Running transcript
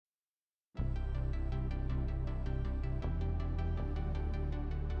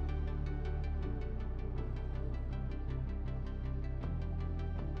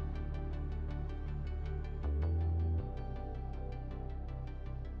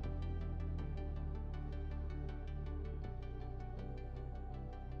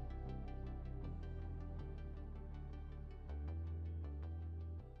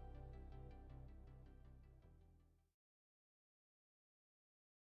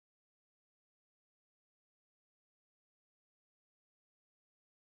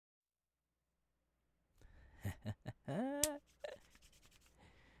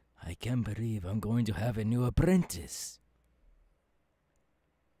I can't believe I'm going to have a new apprentice.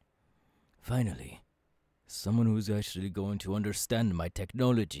 Finally, someone who's actually going to understand my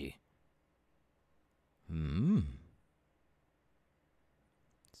technology.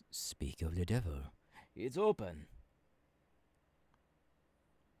 Speak of the devil. It's open.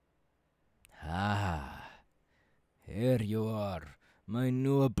 Ah, here you are, my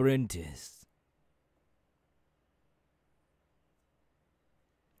new apprentice.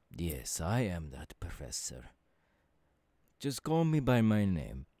 Yes, I am that professor. Just call me by my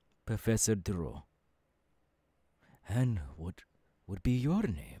name, Professor Turo. And what would be your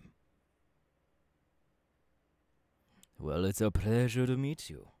name? Well, it's a pleasure to meet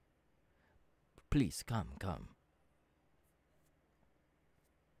you. Please, come.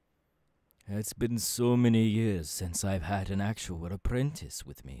 It's been so many years since I've had an actual apprentice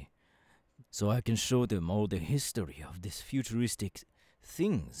with me, so I can show them all the history of this futuristic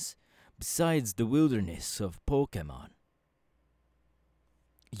things besides the wilderness of Pokemon.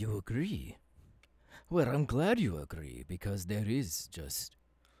 You agree? Well, I'm glad you agree, because there is just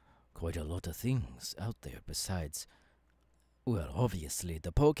quite a lot of things out there besides, well, obviously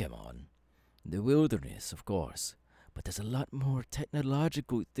the Pokemon, the wilderness, of course, but there's a lot more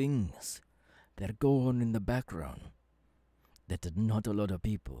technological things that go on in the background that not a lot of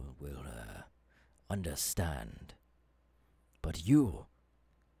people will understand. But you,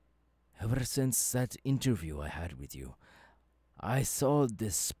 ever since that interview I had with you, I saw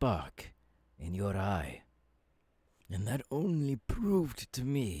this spark in your eye, and that only proved to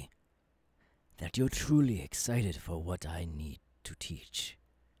me that you're truly excited for what I need to teach.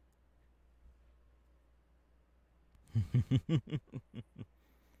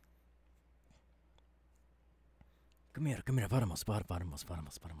 Come here, vamos.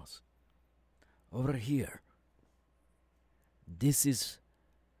 Over here. This is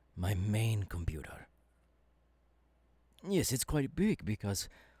my main computer. Yes, it's quite big because,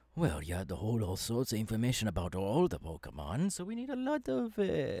 well, you have to hold all sorts of information about all the Pokemon, so we need a lot of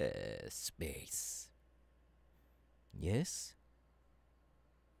space. Yes?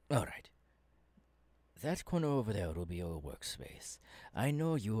 Alright. That corner over there will be your workspace. I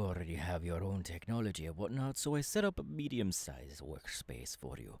know you already have your own technology and whatnot, so I set up a medium-sized workspace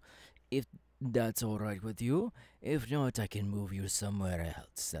for you. If that's alright with you, if not, I can move you somewhere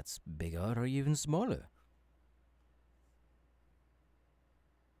else that's bigger or even smaller.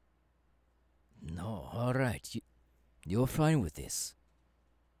 No, alright, you're fine with this.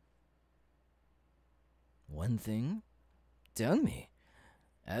 One thing? Tell me,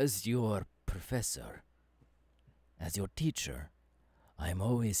 as your professor, as your teacher, I'm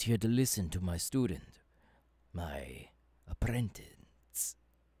always here to listen to my student, my apprentice.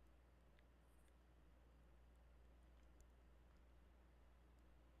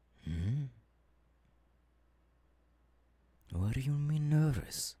 What do you mean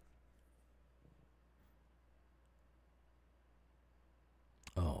nervous?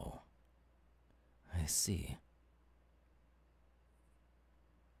 Oh, I see.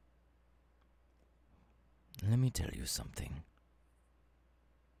 Let me tell you something.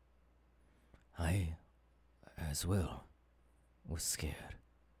 I, as well, was scared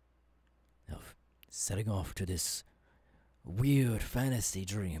of setting off to this weird fantasy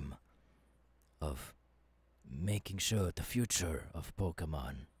dream of making sure the future of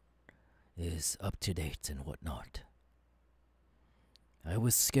Pokemon is up to date and whatnot. I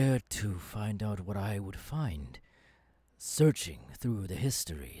was scared to find out what I would find, searching through the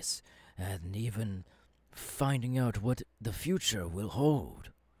histories, and even finding out what the future will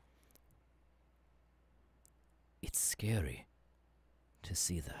hold. It's scary to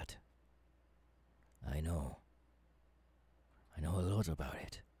see that. I know a lot about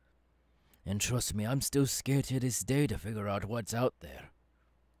it. And trust me, I'm still scared to this day to figure out what's out there.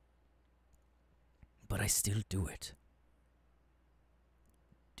 But I still do it.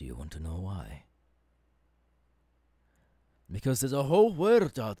 Do you want to know why? Because there's a whole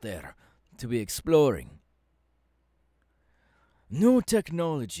world out there to be exploring. New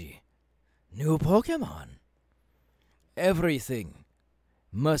technology, new Pokemon. Everything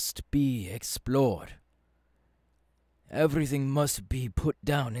must be explored. Everything must be put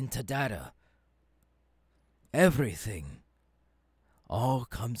down into data. Everything all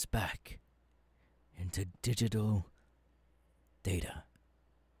comes back into digital data.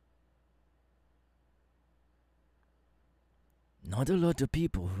 Not a lot of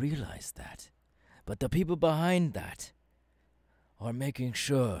people realize that, but the people behind that are making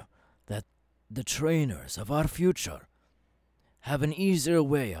sure that the trainers of our future have an easier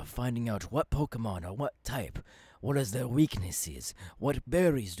way of finding out what Pokemon or what type What is their weaknesses? What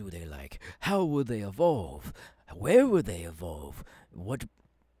berries do they like? How will they evolve? Where will they evolve? What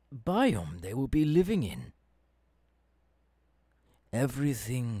biome they will be living in?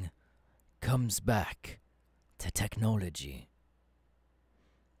 Everything comes back to technology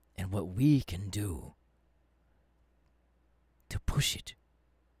and what we can do to push it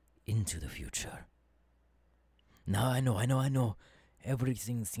into the future. Now I know.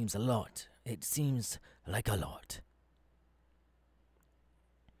 Everything seems a lot. It seems like a lot.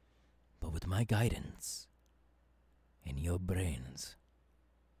 But with my guidance and your brains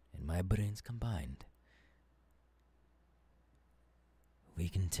and my brains combined, we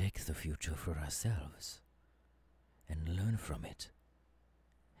can take the future for ourselves and learn from it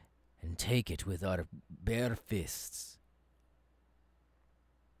and take it with our bare fists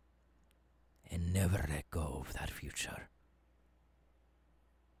and never let go of that future.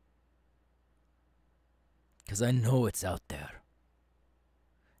 Because I know it's out there.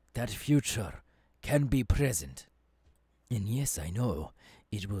 That future can be present. And yes, I know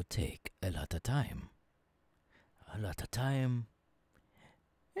it will take a lot of time. A lot of time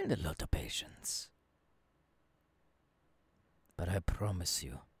and a lot of patience. But I promise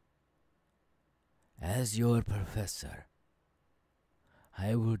you, as your professor,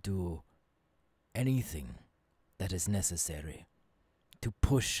 I will do anything that is necessary to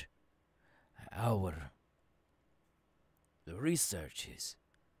push our researches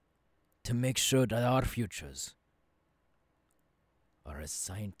to make sure that our futures are as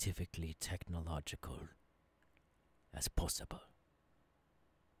scientifically technological as possible.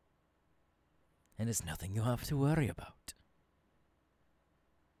 And it's nothing you have to worry about.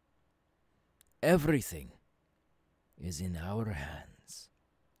 Everything is in our hands,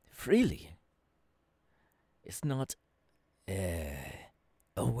 freely. It's not a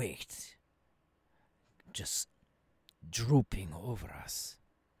weight just drooping over us.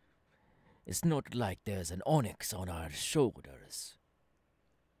 It's not like there's an onyx on our shoulders.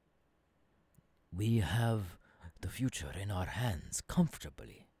 We have the future in our hands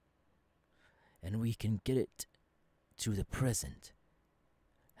comfortably, and we can get it to the present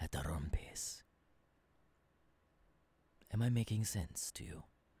at our own pace. Am I making sense to you?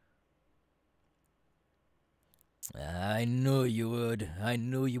 I knew you would. I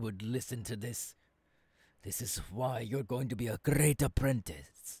knew you would listen to this. This is why you're going to be a great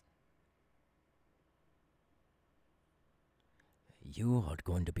apprentice. You are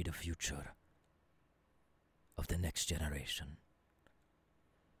going to be the future of the next generation.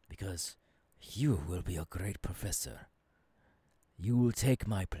 Because you will be a great professor. You will take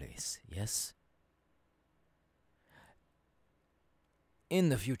my place, yes? In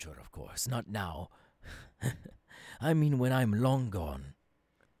the future, of course, not now. I mean when I'm long gone,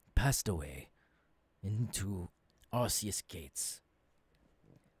 passed away, into Arceus Gates.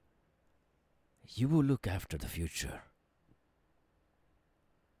 You will look after the future.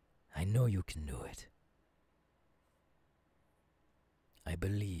 I know you can do it. I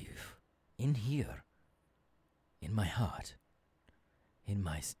believe in here, in my heart, in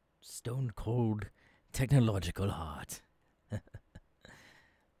my stone-cold technological heart,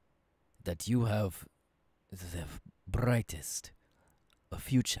 that you have the brightest of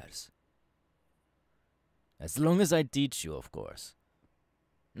futures. As long as I teach you, of course.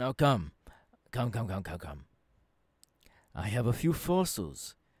 Now come. I have a few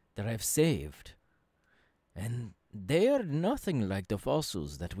fossils that I've saved, and they are nothing like the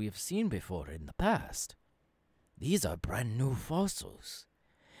fossils that we have seen before in the past. These are brand new fossils,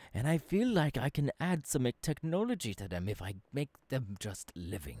 and I feel like I can add some technology to them if I make them just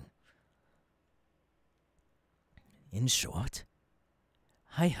living. In short,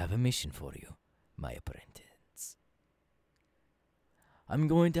 I have a mission for you, my apprentice. I'm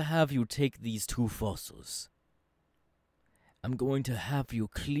going to have you take these two fossils. I'm going to have you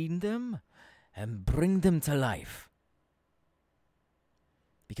clean them and bring them to life.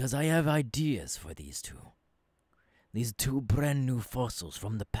 Because I have ideas for these two. These two brand new fossils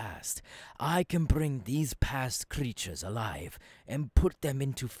from the past. I can bring these past creatures alive and put them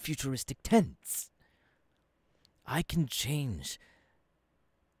into futuristic tents. I can change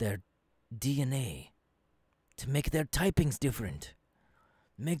their DNA to make their typings different.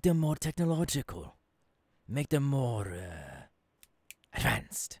 Make them more technological. Make them more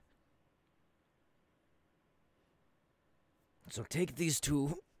advanced. So take these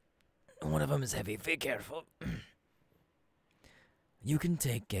two. One of them is heavy. Be careful. You can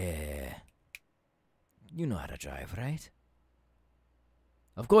take you know how to drive, right?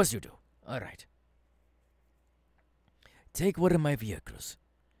 Of course you do. All right. Take one of my vehicles.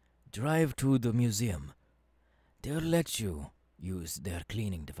 Drive to the museum. They'll let you use their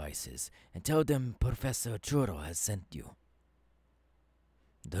cleaning devices and tell them Professor Turo has sent you.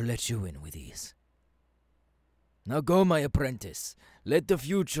 They'll let you in with ease. Now go, my apprentice. Let the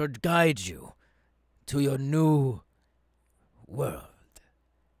future guide you to your new world.